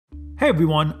Hey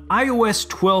everyone, iOS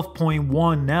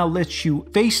 12.1 now lets you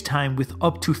FaceTime with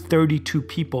up to 32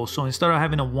 people. So instead of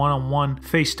having a one-on-one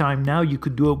FaceTime, now you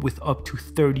could do it with up to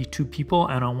 32 people,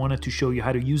 and I wanted to show you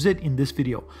how to use it in this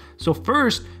video. So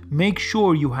first, make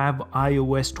sure you have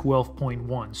iOS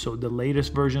 12.1. So the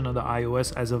latest version of the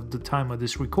iOS as of the time of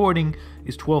this recording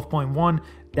is 12.1.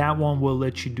 That one will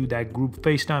let you do that group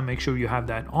FaceTime. Make sure you have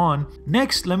that on.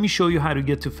 Next, let me show you how to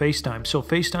get to FaceTime. So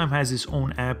FaceTime has its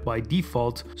own app by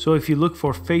default. So if you look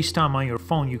for FaceTime on your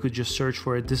phone, you could just search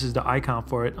for it. This is the icon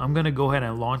for it. I'm gonna go ahead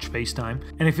and launch FaceTime.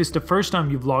 And if it's the first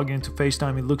time you've logged into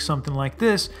FaceTime, it looks something like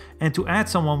this. And to add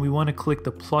someone, we wanna click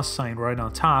the plus sign right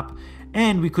on top.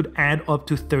 And we could add up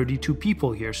to 32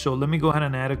 people here. So let me go ahead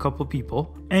and add a couple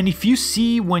people. And if you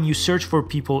see when you search for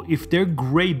people, if they're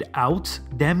grayed out,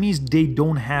 that means they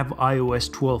don't have iOS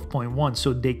 12.1,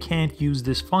 so they can't use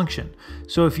this function.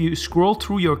 So if you scroll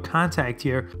through your contact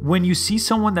here, when you see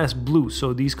someone that's blue,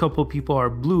 so these couple people are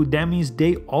blue, that means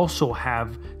they also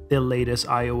have the latest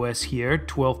iOS here,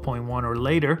 12.1 or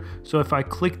later. So if I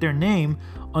click their name,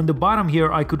 on the bottom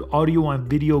here, I could audio and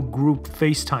video group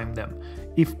FaceTime them.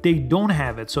 If they don't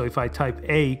have it, so if I type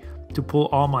A to pull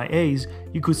all my A's,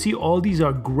 you could see all these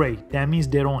are gray. That means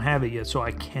they don't have it yet, so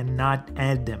I cannot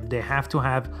add them. They have to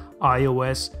have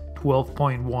iOS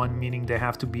 12.1, meaning they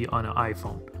have to be on an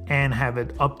iPhone and have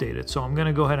it updated. So I'm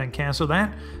gonna go ahead and cancel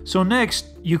that. So next,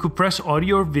 you could press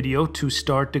audio or video to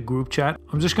start the group chat.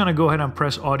 I'm just gonna go ahead and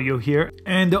press audio here.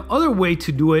 And the other way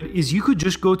to do it is you could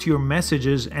just go to your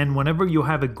messages, and whenever you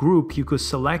have a group, you could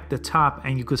select the top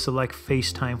and you could select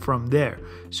FaceTime from there.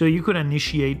 So you could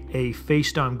initiate a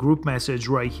FaceTime group message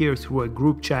right here through a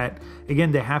group chat.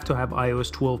 Again, they have to have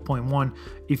iOS 12.1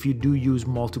 if you do use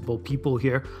multiple people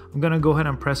here. I'm gonna go ahead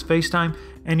and press FaceTime,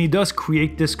 and it does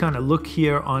create this kind of look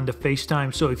here on the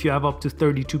FaceTime. So if you have up to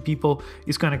 32 people,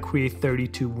 it's gonna create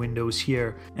 32 windows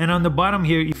here. And on the bottom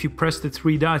here, if you press the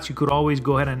three dots, you could always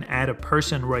go ahead and add a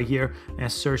person right here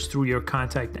and search through your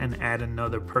contact and add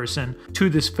another person to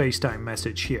this FaceTime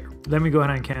message here. Let me go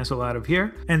ahead and cancel out of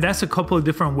here. And that's a couple of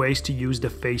different ways to use the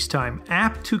FaceTime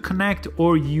app to connect,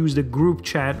 or use the group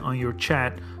chat on your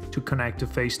chat to connect to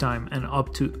FaceTime, and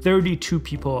up to 32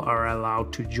 people are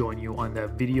allowed to join you on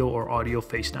that video or audio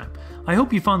FaceTime. I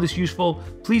hope you found this useful.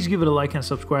 Please give it a like and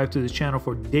subscribe to the channel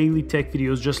for daily tech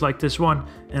videos just like this one,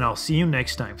 and I'll see you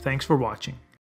next time. Thanks for watching.